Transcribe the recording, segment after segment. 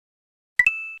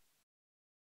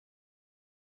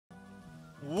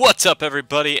What's up,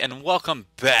 everybody, and welcome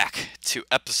back to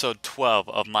episode 12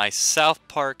 of my South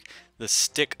Park The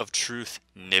Stick of Truth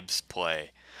NIBSplay.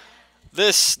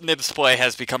 This NIBSplay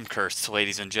has become cursed,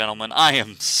 ladies and gentlemen. I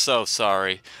am so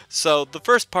sorry. So, the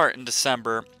first part in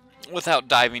December, without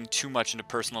diving too much into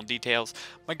personal details,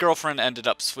 my girlfriend ended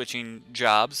up switching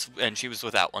jobs, and she was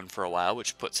without one for a while,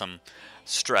 which put some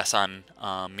stress on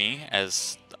me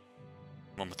as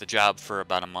one with the job for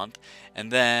about a month.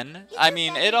 And then, I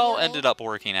mean, it all ended up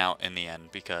working out in the end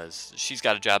because she's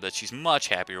got a job that she's much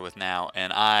happier with now,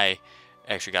 and I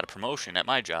actually got a promotion at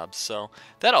my job, so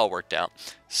that all worked out.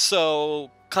 So,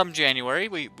 come January,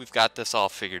 we've got this all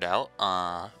figured out.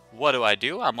 What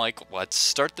do? I'm like, let's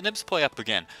start the NIBSplay up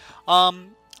again.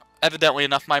 Evidently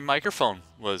enough, my microphone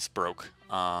was broke.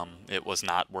 It was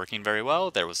not working very well.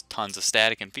 There was tons of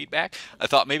static and feedback. I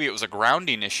thought maybe it was a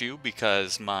grounding issue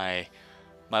because my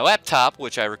laptop,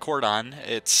 which I record on,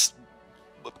 its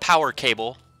power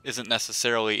cable isn't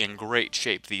necessarily in great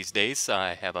shape these days.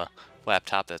 I have a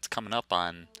laptop that's coming up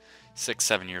on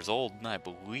 6-7 years old, I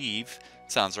believe.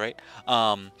 Sounds right.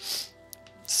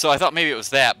 So I thought maybe it was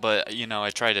that, but, you know,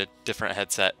 I tried a different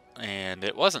headset, and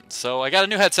it wasn't. So I got a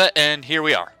new headset, and here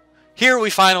we are. Here we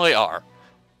finally are.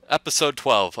 Episode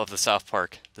 12 of the South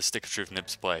Park, The Stick of Truth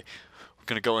NIBSplay. We're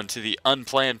going to go into the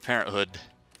Unplanned Parenthood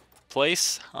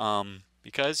place,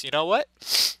 because, you know what?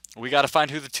 We gotta find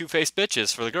who the two-faced bitch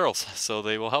is for the girls, so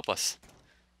they will help us.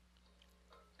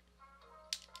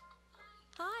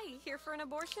 Hi, here for an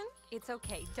abortion? It's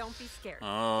okay, don't be scared.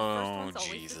 Oh,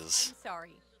 Jesus. I'm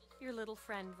sorry. Your little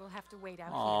friend will have to wait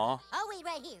out Aww. here. I'll wait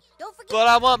right here. Don't forget. But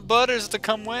I want Butters to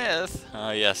come with.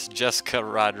 Oh, yes, Jessica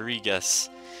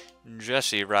Rodriguez.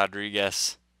 Jesse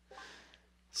Rodriguez.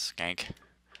 Skank.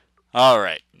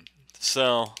 Alright,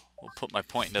 so we'll put my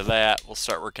point into that. We'll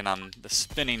start working on the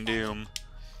spinning doom.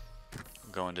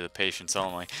 We'll go into the patients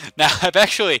only. Now, I've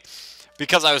actually,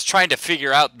 because I was trying to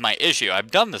figure out my issue,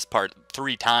 I've done this part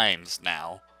 3 times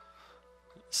now.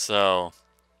 So,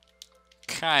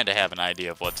 kind of have an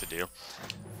idea of what to do.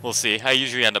 We'll see. I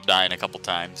usually end up dying a couple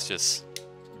times, just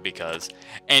because.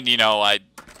 And, you know, I'll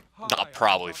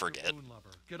probably forget.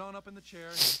 Get on up in the chair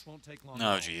and this won't take long.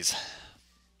 Oh, jeez.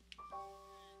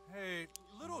 Hey,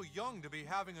 a little young to be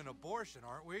having an abortion,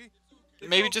 aren't we?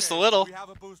 Maybe just a little. We have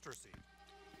a booster seat.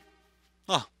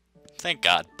 Oh, thank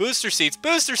God. Booster seats,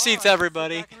 All right,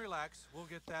 everybody. sit back and relax. We'll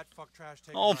get that fuck trash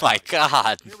taken Oh right my out.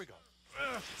 God. Here we go.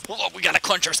 Hold on, we gotta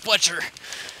clench our splinter.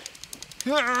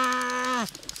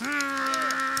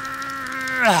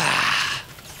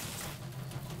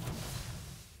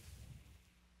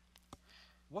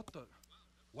 What the?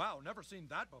 Wow, never seen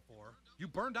that before. You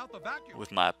burned out the vacuum.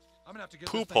 With my I'm gonna have to get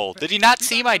poop this thing hole. fixed. Did he not Be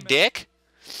see back my in a minute. dick?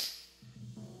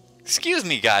 Excuse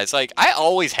me, guys. Like, I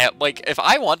always have, like, if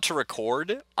I want to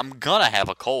record, I'm gonna have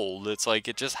a cold. It's like,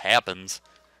 it just happens.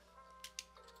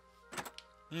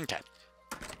 Okay.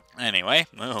 Anyway,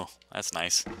 oh, that's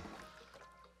nice.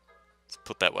 Let's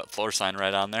put that wet floor sign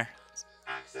right on there.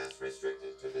 Access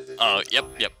restricted to visitors. Oh, yep,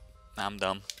 only. yep. I'm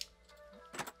dumb.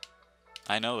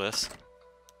 I know this.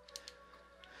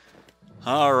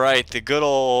 Alright, the good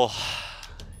ol'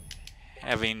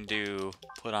 having to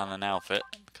put on an outfit,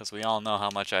 because we all know how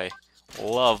much I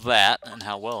love that and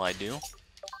how well I do.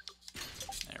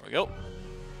 There we go.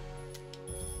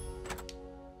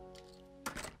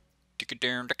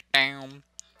 Tick-a-down.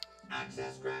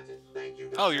 Access granted. Thank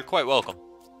you. Oh, you're quite welcome.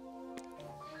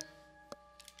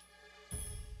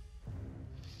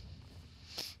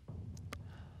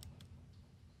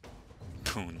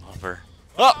 Poon lover.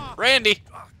 Oh, Randy!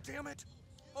 Ah, damn it!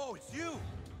 Oh, it's you!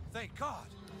 Thank God.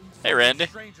 Hey, Randy.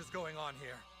 Something strange is going on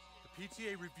here. The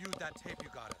PTA reviewed that tape you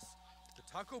got us. The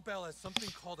Taco Bell has something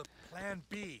called a Plan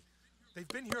B. They've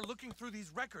been here looking through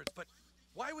these records, but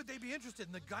why would they be interested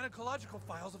in the gynecological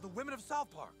files of the women of South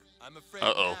Park? I'm afraid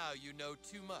Uh-oh. now you know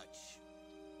too much.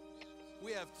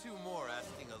 We have 2 more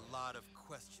asking a lot of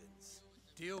questions.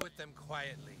 Deal with them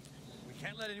quietly. We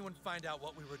can't let anyone find out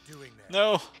what we were doing there.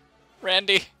 No.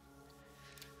 Randy.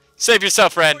 Save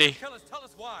yourself, Randy. Wait, tell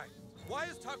us why. Why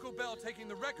is Taco Bell taking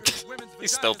the records of women's You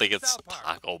still vaginas think in it's South Park?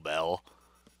 Taco Bell.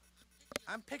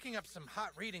 I'm picking up some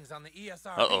hot readings on the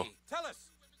ESRB. Uh-oh. Tell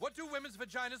us, what do women's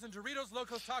vaginas and Doritos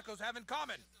Locos Tacos have in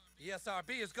common?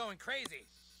 ESRB is going crazy.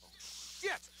 Oh,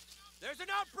 shit! There's an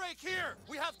outbreak here!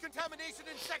 We have contamination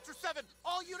in Sector 7!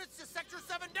 All units to Sector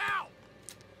 7 now!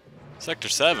 Sector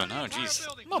 7. Oh, jeez.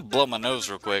 I'm gonna blow my nose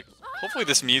real quick. Hopefully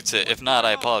this mutes it. If not,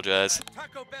 I apologize.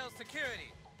 Taco Bell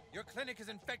security! Your clinic is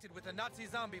infected with the Nazi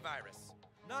zombie virus.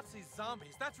 Nazi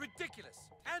zombies? That's ridiculous!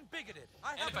 And bigoted!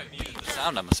 I have If I muted the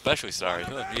sound, I'm especially sorry.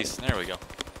 Oh, jeez. There we go.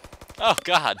 Oh,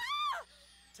 God.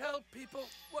 tell people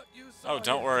what you saw. Oh,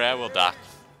 don't worry, I will, Doc.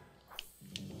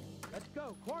 Let's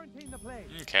go. Quarantine the place.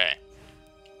 Okay.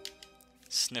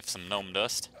 Sniff some gnome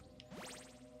dust.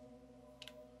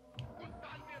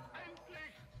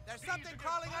 There's something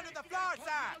crawling under the floor,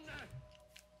 sir!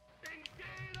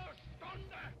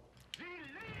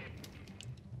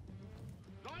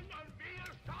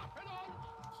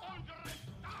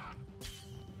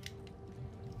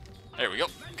 There we go.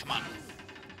 Come on.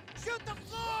 Shoot the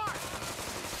floor!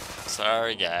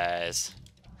 Sorry, guys.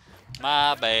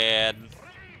 My bad.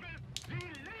 Where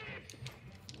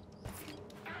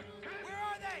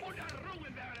are they?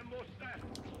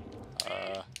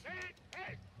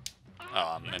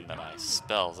 Oh, I'm into my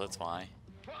spells, that's why.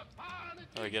 How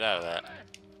do I get out of that?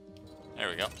 There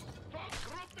we go.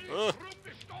 Ugh.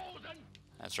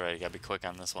 That's right, you gotta be quick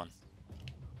on this one.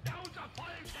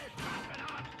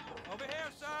 Over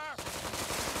here, sir!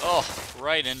 Oh,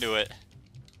 right into it.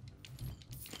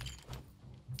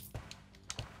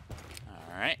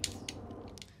 Alright.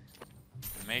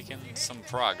 Making some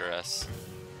progress.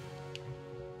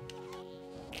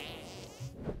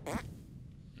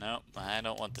 Nope, I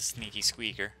don't want the sneaky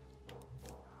squeaker.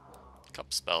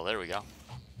 Cup spell, there we go.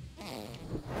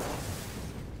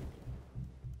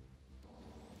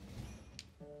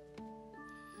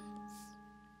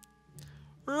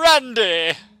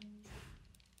 Randy!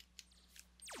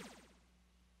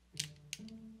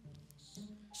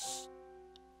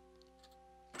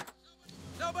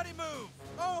 Nobody move!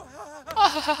 Oh,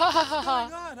 what's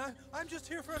going on? I'm just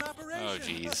here for an operation. Oh,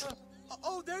 jeez.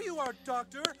 Oh, there you are,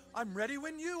 Doctor. I'm ready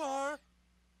when you are.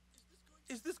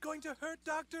 Is this going to hurt,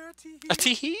 Doctor? Tee-hee? A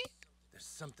tee-hee? There's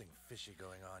something fishy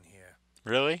going on here.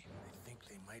 Really? I think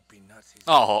they might be nuts.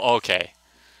 Oh, okay.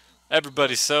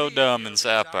 Everybody's so dumb in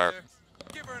South Park.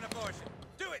 Give her an abortion.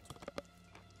 Do it!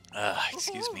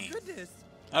 Excuse me. Goodness.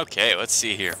 Okay, let's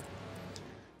see here.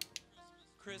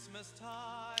 Christmas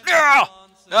time. No!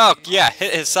 Oh, yeah,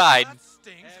 hit his side. That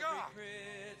stings.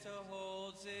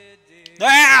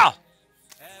 Ow!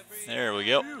 There we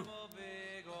go.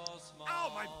 Ow,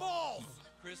 my balls!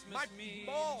 My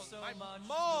balls! My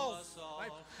balls!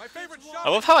 My favorite shot. I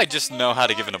love how I just know how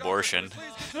to give an abortion.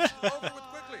 Please get this over with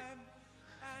quickly.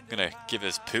 Gonna give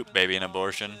his poop baby an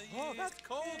abortion. Oh, that's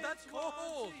cold. That's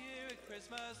cold. This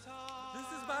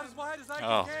is about as wide as I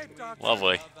Oh, can take, Doctor.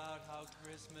 lovely.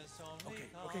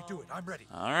 Okay, do it. I'm ready.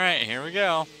 Alright, here we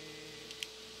go.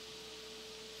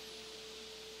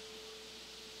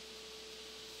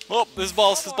 Oh, his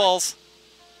balls, his balls.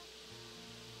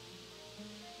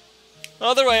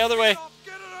 Other way, other way.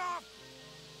 Get it off!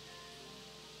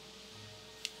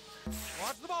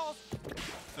 Watch the balls.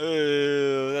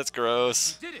 Ooh, that's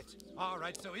gross. Did it. All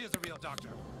right, so he is a real doctor.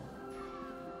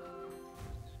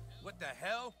 What the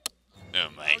hell? Oh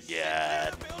my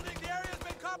god. The building, the area's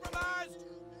been compromised!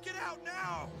 Get out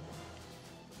now!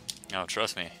 Oh,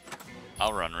 trust me.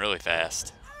 I'll run really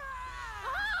fast.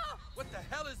 What the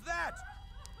hell is that?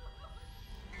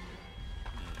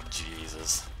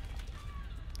 Jesus.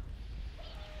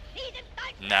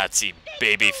 Nazi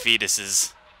baby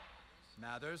fetuses.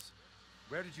 Mathers,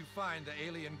 where did you find the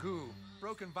alien goo?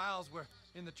 Broken vials were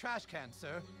in the trash can,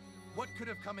 sir. What could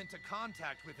have come into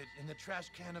contact with it in the trash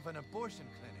can of an abortion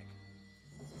clinic?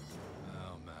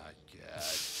 Oh my god.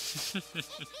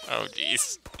 Oh,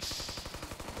 jeez.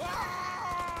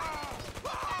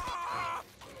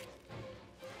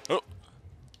 Oh.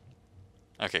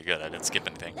 Okay, good. I didn't skip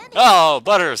anything. Oh,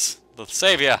 Butters! They'll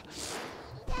save ya.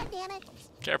 God damn it.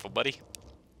 Careful, buddy.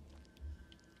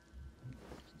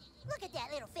 Look at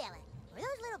that little fella. Are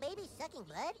those little babies sucking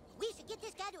blood? We should get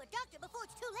this guy to a doctor before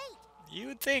it's too late. You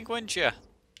would think, wouldn't you?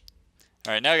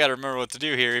 Alright, now I gotta remember what to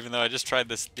do here, even though I just tried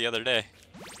this the other day.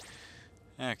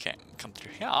 Okay, come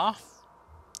through here. Doop,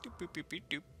 boop, boop, boop,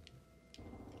 doop.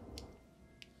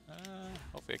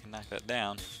 Hopefully I can knock that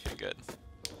down. Okay, good.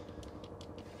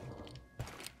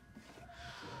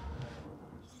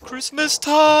 Christmas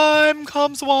time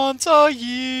comes once a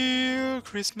year.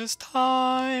 Christmas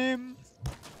time.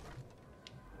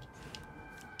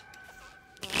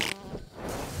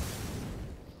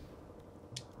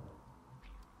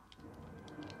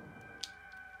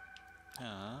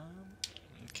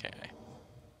 Okay.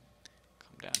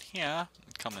 Come down here.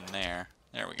 Come in there.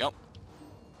 There we go.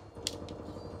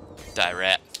 Die,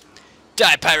 rat.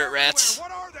 Die, pirate rats.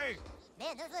 What are they?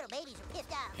 Man, those little babies are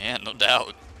pissed off. Yeah, no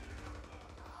doubt.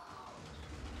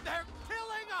 They're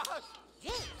killing us! Gee,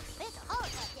 it's a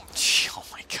holocaust down. Oh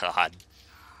my god.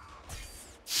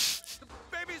 The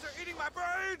babies are eating my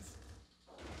brains!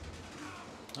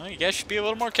 Well, you guys should be a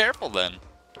little more careful then.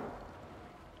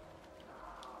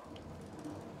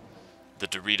 The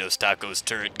Doritos Tacos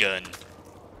turret gun.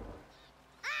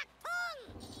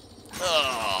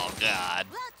 Oh, God.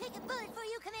 Well, I'll take a bullet for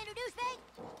you, Commander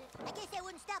Douchebag. I guess that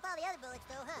wouldn't stop all the other bullets,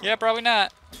 though, huh? Yeah, probably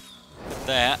not.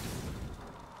 That.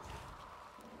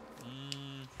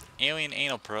 Alien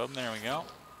anal probe. There we go.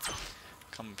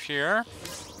 Come up here.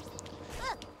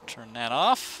 Turn that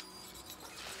off.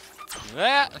 Do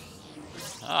that.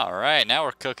 Alright, now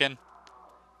we're cooking.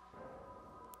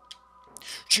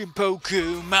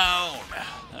 Chimpoku Mound.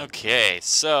 Okay,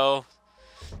 so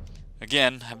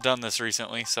again, I've done this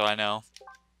recently, so I know.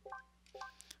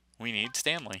 We need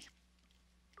Stanley.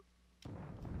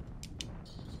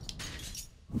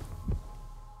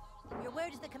 Your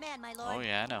word is the command, my lord. Oh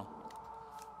yeah, I know.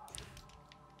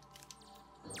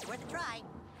 Worth a try.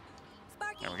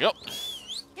 Sparky. There we go.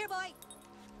 Here, boy.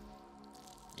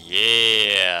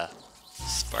 Yeah.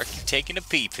 Sparky taking a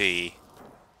pee-pee.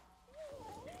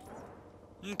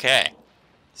 Okay.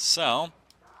 So,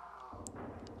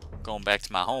 going back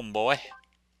to my homeboy.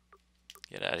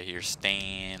 Get out of here,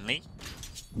 Stanley.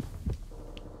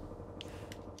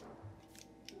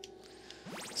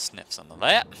 Sniff some of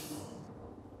that.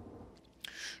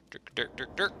 Dirk, dirk,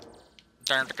 dirk, dirk.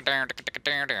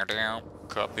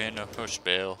 Cup in a push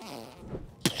bill.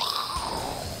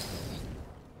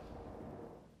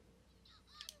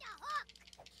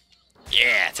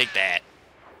 Yeah, take that.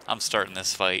 I'm starting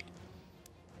this fight.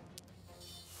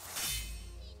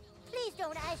 Please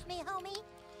don't ice me, homie.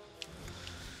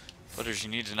 Butters, you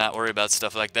need to not worry about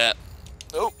stuff like that.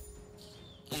 Oh.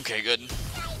 Okay, good.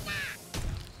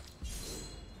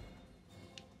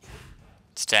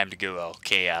 It's time to go all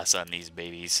chaos on these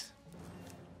babies.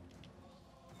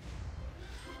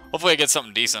 Hopefully I get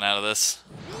something decent out of this.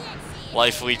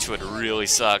 Life Leech would really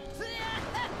suck.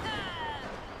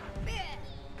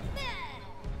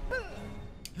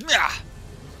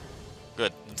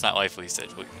 Good. It's not Life Leech.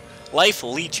 Life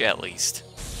Leech at least.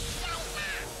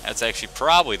 That's actually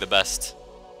probably the best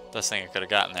thing I could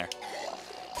have gotten there.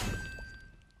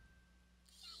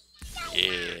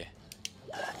 Yeah.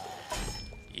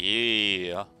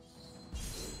 Yeah.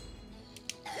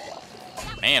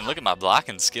 Man, look at my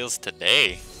blocking skills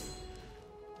today.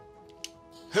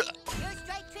 You're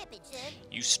straight tripping, son.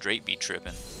 You straight be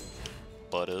tripping,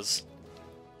 Butters.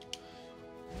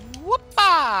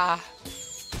 Whoopah!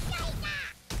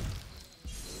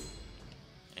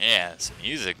 Yeah, some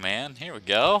music, man. Here we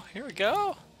go. Here we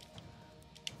go.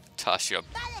 Toss you a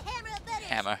By the hammer of Butters.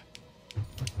 hammer.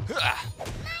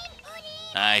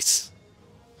 Nice.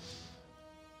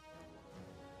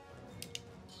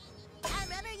 I'm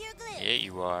rubber, you're glue. Yeah,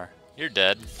 you are. You're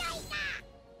dead.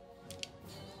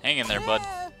 Hang in there, bud.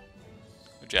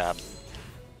 Good job.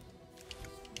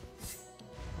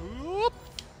 Whoop.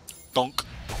 Dunk.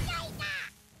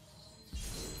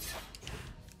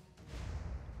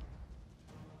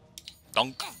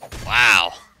 Dunk.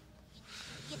 Wow.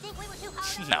 You think we were too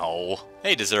hard on No.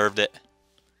 They deserved it.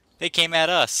 They came at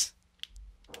us.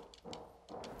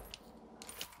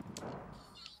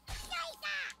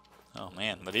 Oh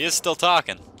man, but he is still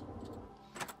talking.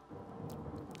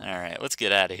 Alright, let's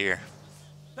get out of here.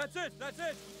 That's it, that's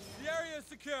it. The area is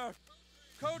secure.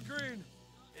 Code green.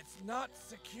 It's not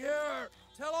secure.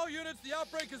 Tell all units the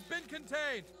outbreak has been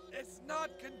contained. It's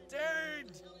not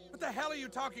contained. What the hell are you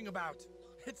talking about?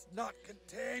 It's not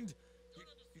contained.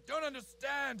 You don't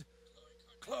understand.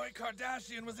 Khloe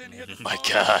Kardashian was in here this My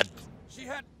morning. God. She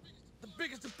had the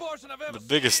biggest abortion I've ever The seen.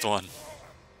 biggest one.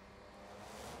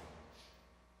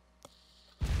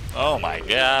 Oh my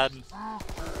God.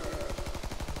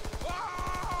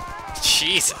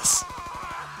 Jesus.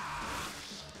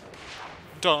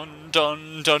 Dun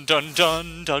dun dun dun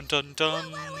dun dun dun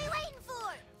dun. What are we waiting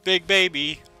for? Big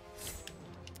baby.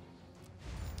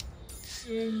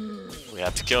 We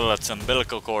have to kill its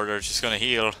umbilical cord or it's just gonna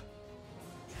heal.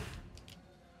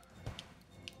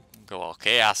 Go all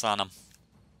chaos on him.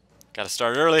 Gotta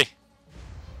start early.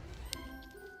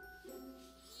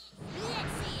 Let's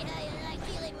see how you like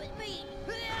dealing with me.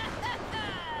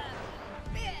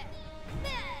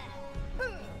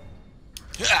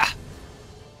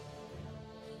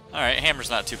 Alright, hammer's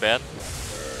not too bad.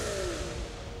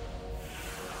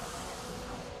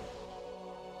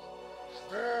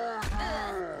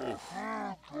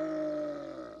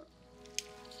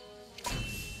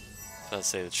 So I'd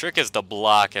say the trick is to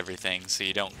block everything so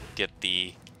you don't get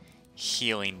the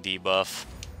healing debuff.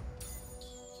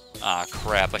 Ah,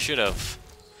 crap. I should have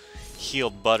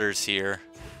healed Butters here.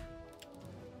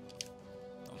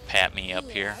 Don't pat me up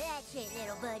here. That's it,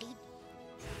 little buddy.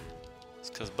 It's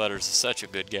because Butters is such a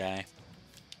good guy.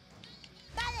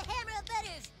 By the hammer of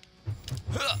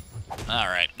Butters.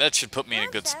 Alright, that should put me in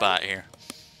a good spot here.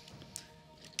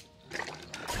 That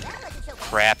wasn't so bad.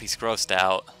 Crap, he's grossed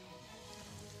out.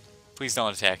 Please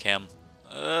don't attack him.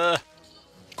 Man,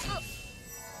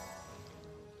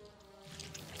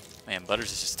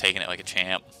 Butters is just taking it like a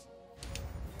champ.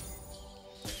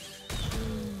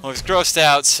 Well, he's grossed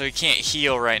out, so he can't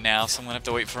heal right now, so I'm gonna have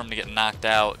to wait for him to get knocked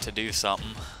out to do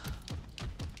something.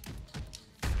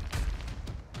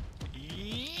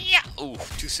 Yeah! Ooh,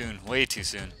 too soon. Way too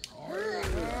soon.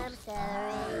 I'm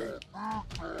sorry.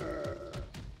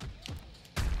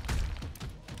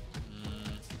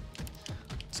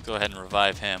 Let's go ahead and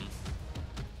revive him.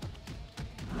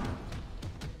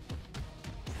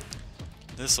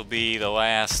 This will be the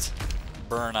last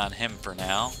burn on him for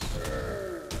now.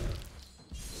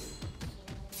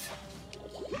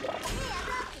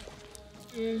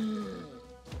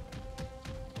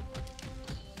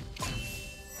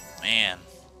 Man,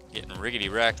 getting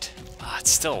riggedy wrecked. Ah, it's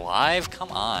still alive?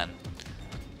 Come on.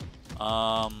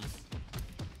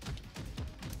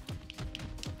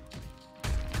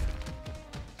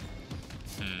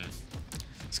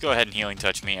 Let's go ahead and healing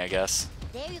touch me, I guess.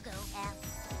 There you go, Al.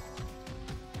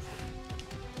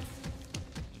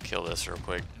 Kill this real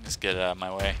quick. Just get it out of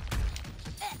my way.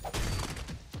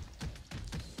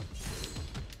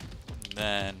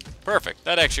 Then, perfect.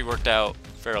 That actually worked out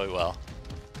fairly well.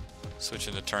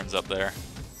 Switching the turns up there.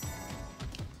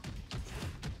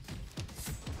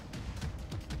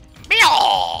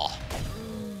 Meow!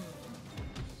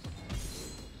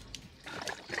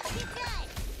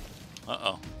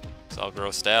 Uh-oh. It's all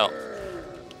grossed out.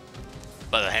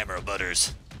 By the hammer of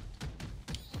Butters.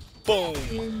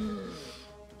 Boom!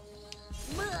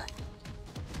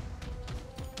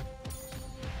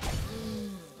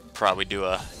 Probably do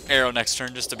a arrow next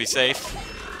turn just to be safe.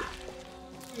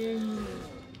 I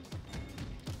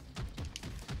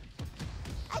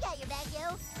got your back,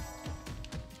 yo.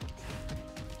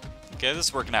 Okay, this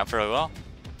is working out fairly well.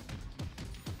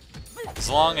 As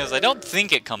long as I don't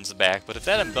think it comes back, but if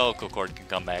that umbilical cord can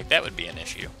come back, that would be an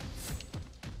issue.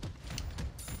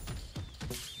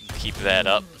 Keep that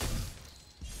up.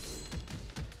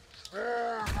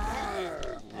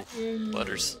 Oof,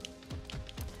 Butters.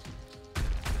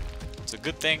 It's a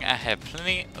good thing I have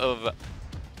plenty of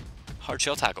hard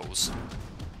shell tacos.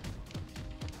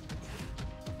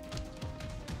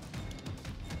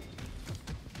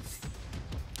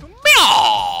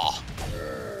 Meow!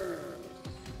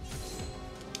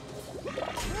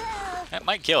 That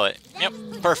might kill it. Yep,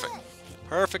 perfect.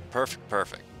 Perfect, perfect,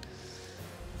 perfect.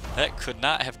 That could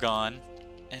not have gone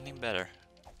any better.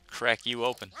 Crack you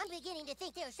open. I'm beginning to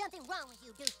think there's something wrong with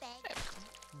you, douchebag.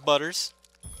 Butters.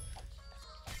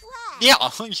 What? Yeah,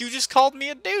 you just called me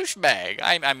a douchebag.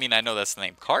 I mean, I know that's the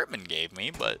name Cartman gave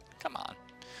me, but come on.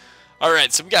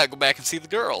 Alright, so we gotta go back and see the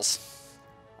girls.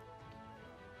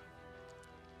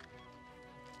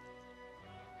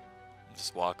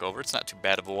 Just walk over. It's not too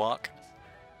bad of a walk.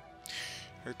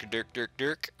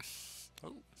 Dirk.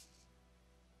 Oh.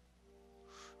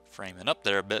 Framing up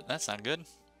there a bit. That's not good.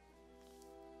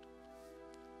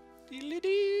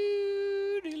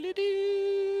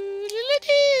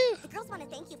 The girls want to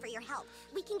thank you for your help.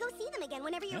 We can go see them again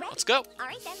whenever you're Yeah, ready. let's go. All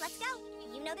right, then, let's go.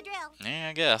 You know the drill. Yeah,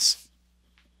 I guess.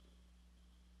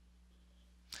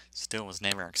 Still was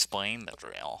never explained the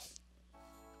drill.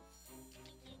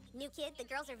 New kid, the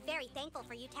girls are very thankful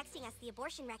for you texting us the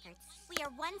abortion records. We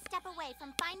are one step away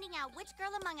from finding out which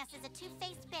girl among us is a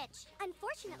two-faced bitch.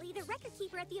 Unfortunately, the record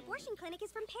keeper at the abortion clinic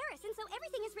is from Paris, and so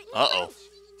everything is written Uh-oh. in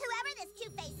French. Whoever this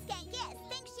two-faced skank is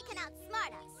thinks she can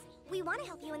outsmart us. We want to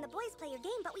help you and the boys play your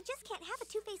game, but we just can't have a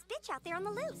two-faced bitch out there on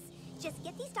the loose. Just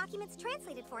get these documents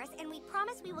translated for us, and we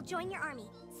promise we will join your army.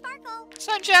 Sparkle!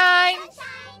 Sunshine!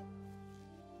 Sunshine!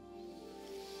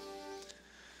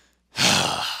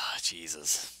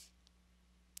 Jesus.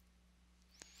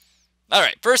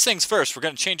 Alright, first things first, we're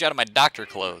going to change out of my doctor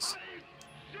clothes.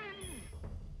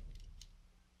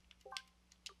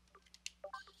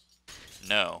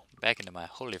 No, back into my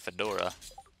holy fedora.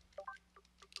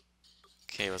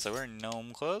 Okay, was I wearing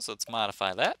gnome clothes? Let's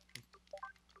modify that.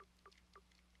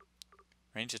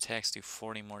 Range attacks do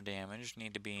 40 more damage.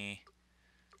 Need to be...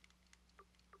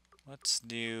 Let's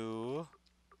do...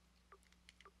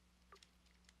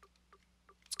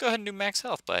 Let's go ahead and do max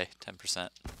health by 10%.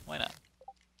 Why not?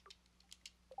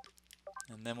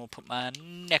 And then we'll put my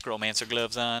necromancer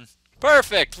gloves on.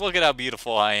 Perfect! Look at how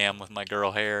beautiful I am with my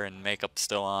girl hair and makeup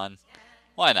still on.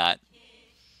 Why not?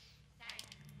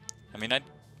 I mean,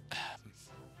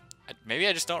 maybe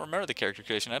I just don't remember the character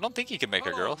creation. I don't think you can make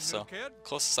a girl, so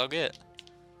closest I'll get.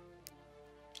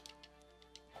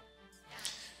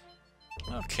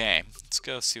 Okay, let's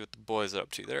go see what the boys are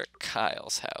up to. They're at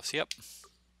Kyle's house. Yep.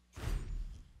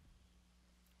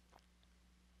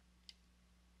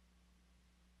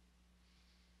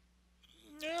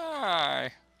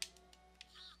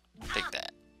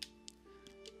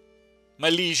 My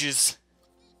lieges.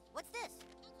 What's this?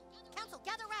 Council,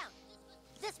 gather round.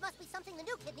 This must be something the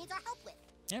new kid needs our help with.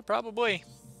 Yeah, probably.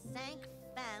 Thank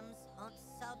fams on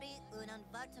sabi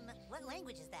unanvartama. What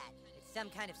language is that? It's some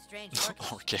kind of strange Orcish.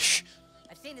 Orcish.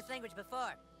 I've seen this language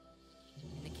before.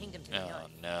 In the kingdom to the Oh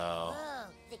north. no. Whoa,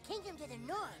 the kingdom to the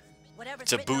north. Whatever's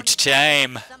It's a written on boot these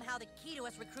time. tablets is somehow the key to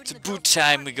us recruiting It's a the boot girls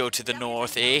time north. we go to the Is that what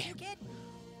north, you're eh? saying, kid?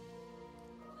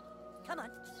 Come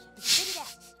on, spit it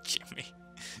out. Jimmy.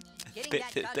 Getting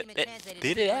that document translated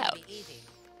Spit is it going out. to be easy.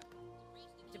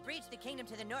 To breach the kingdom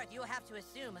to the north, you will have to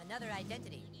assume another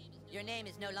identity. Your name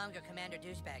is no longer Commander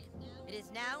Douchebag. It is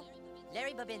now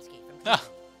Larry Babinski from Ah,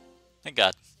 thank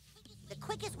God. The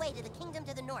quickest way to the kingdom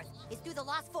to the north is through the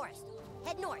Lost Forest.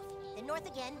 Head north, then north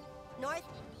again, north,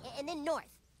 and then north.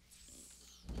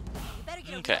 You better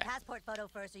get a Okay. real passport photo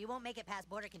first, or you won't make it past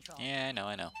border control. Yeah,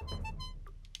 I know.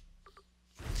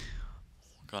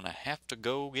 We're gonna have to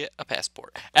go get a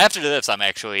passport. After this, I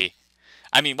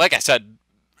mean, like I said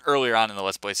earlier on in the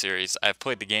Let's Play series, I've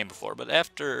played the game before, but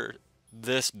after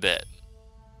this bit,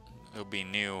 it'll be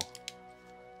new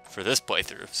for this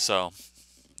playthrough, so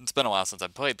it's been a while since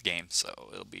I've played the game, so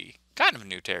it'll be kind of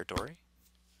new territory.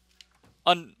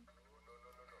 Unfamiliar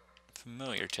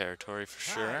territory for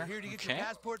sure. Hi, here to get your Okay.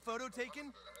 passport photo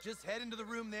taken? Just head into the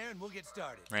room there and we'll get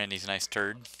started. Randy's a nice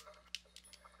turd.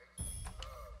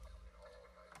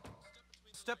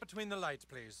 Step between the lights,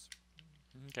 please.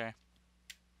 Okay.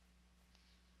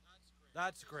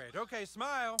 That's great. Okay,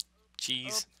 smile.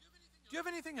 Cheese. Do you have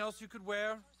anything else you could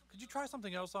wear? Could you try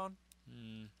something else on?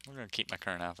 We're gonna keep my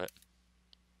current outfit.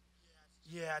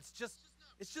 Yeah, it's just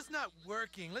not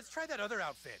working. Let's try that other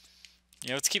outfit.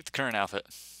 Yeah, let's keep the current outfit.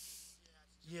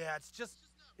 Yeah, it's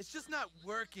just not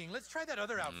working. Let's try that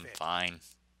other outfit. Fine.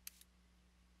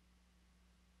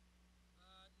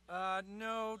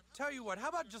 No, tell you what, how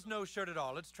about just no shirt at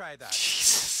all? Let's try that.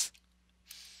 Jesus.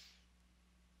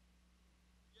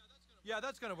 Yeah,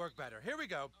 that's gonna work better. Here we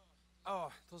go.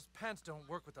 Oh, those pants don't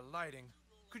work with the lighting.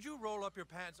 Could you roll up your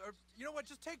pants? Or, you know what,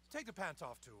 just take the pants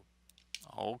off too.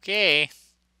 Okay.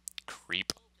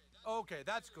 Creep. Okay,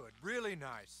 that's good. Really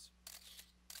nice.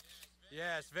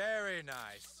 Yes, very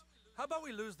nice. How about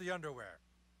we lose the underwear?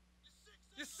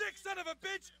 You sick son of a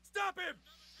bitch! Stop him!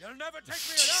 You'll never take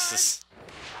me alive! Jesus.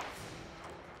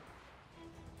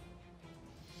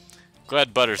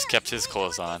 Glad Butters kept his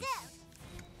clothes on.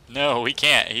 No, he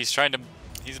can't. He's a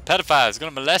pedophile. He's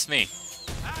gonna molest me.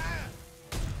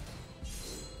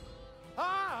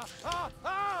 Ah! Ah!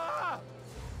 Ah!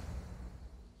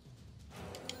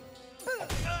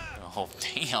 Oh,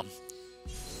 damn.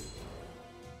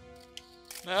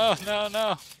 No, no,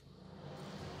 no.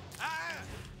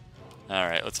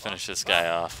 Alright, let's finish this guy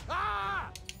off. Ah!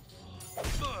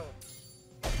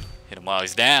 Hit him while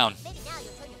he's down. Maybe now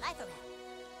you'll turn your life around.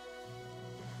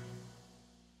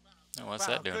 Oh, what's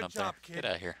Wow, that doing good up job, there? kid. Get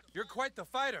out of here. You're quite the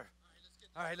fighter.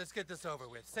 All right, let's get this over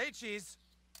with. Say cheese.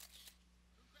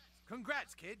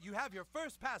 Congrats, kid. You have your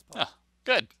first passport. Oh,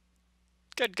 good.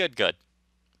 Good, good, good.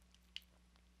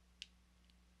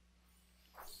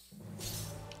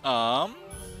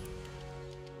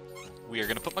 We are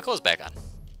gonna put my clothes back on.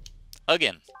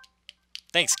 Again.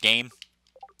 Thanks, game.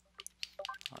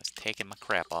 Always taking my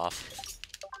crap off.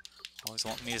 Always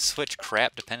wanting me to switch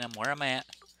crap depending on where I'm at.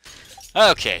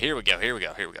 Okay, here we go, here we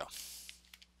go, here we go.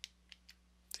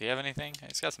 Do you have anything?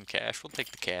 He's got some cash. We'll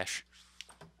take the cash.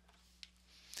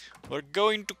 We're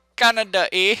going to Canada,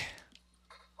 eh?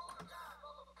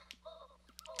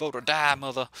 Vote or die,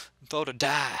 mother. Vote or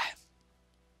die.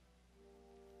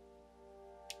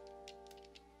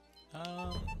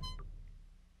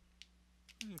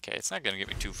 Okay, it's not going to get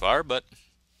me too far, but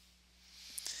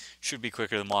should be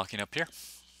quicker than walking up here.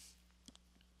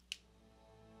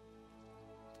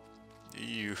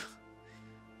 Ew.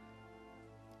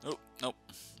 Oh, nope.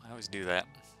 I always do that.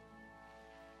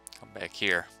 Come back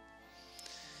here.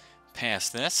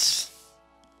 Past this.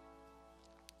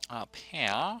 Up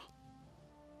here.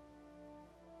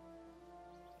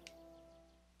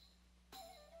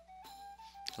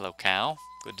 Hello, cow.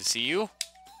 Good to see you.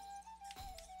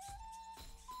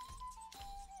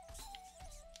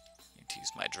 Need to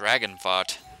use my dragon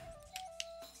fart.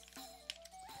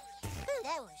 Ooh,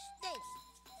 that was stinky.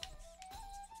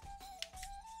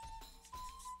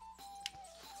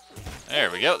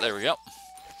 There we go, there we go.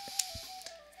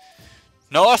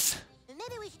 North,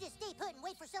 Maybe we should just stay put and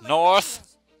wait for someone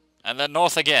north, to and then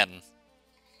north again.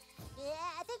 Yeah,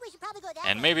 I think we should probably go that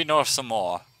And way. maybe north some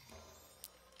more.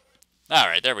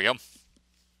 Alright, there we go.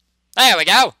 There we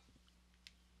go!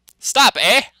 Stop,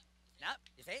 eh? No,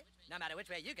 you see? No matter which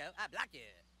way you go, I block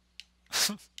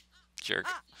you. Jerk.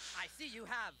 Ah, I see you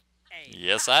have a...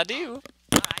 Yes, I do.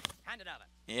 All right, Hand it over.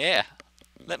 Yeah.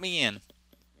 Let me in.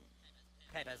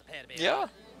 Papers appear to be. Yeah.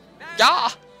 Very Yeah.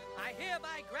 well. I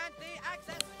hereby grant thee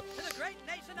access to the great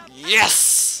nation of.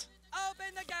 Yes.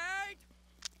 Open the gate.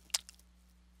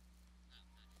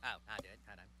 Oh, I'll do it.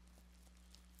 Hold on.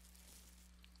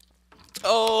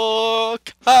 Oh,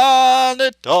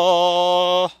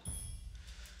 Canada.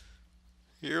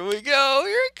 Here we go.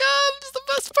 Here it comes. The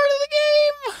best part of the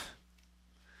game.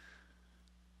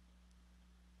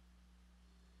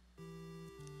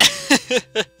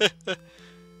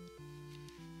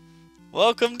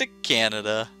 Welcome to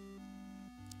Canada.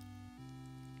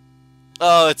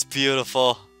 Oh, it's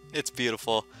beautiful. It's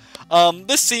beautiful.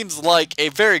 This seems like a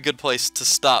very good place to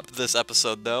stop this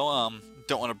episode, though.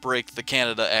 Don't want to break the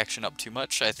Canada action up too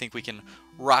much. I think we can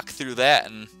rock through that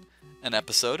in an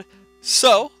episode.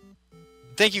 So,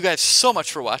 thank you guys so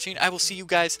much for watching. I will see you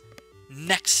guys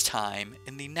next time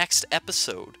in the next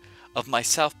episode of my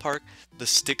South Park, The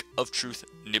Stick of Truth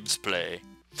NIBSplay.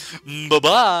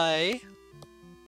 Bye-bye!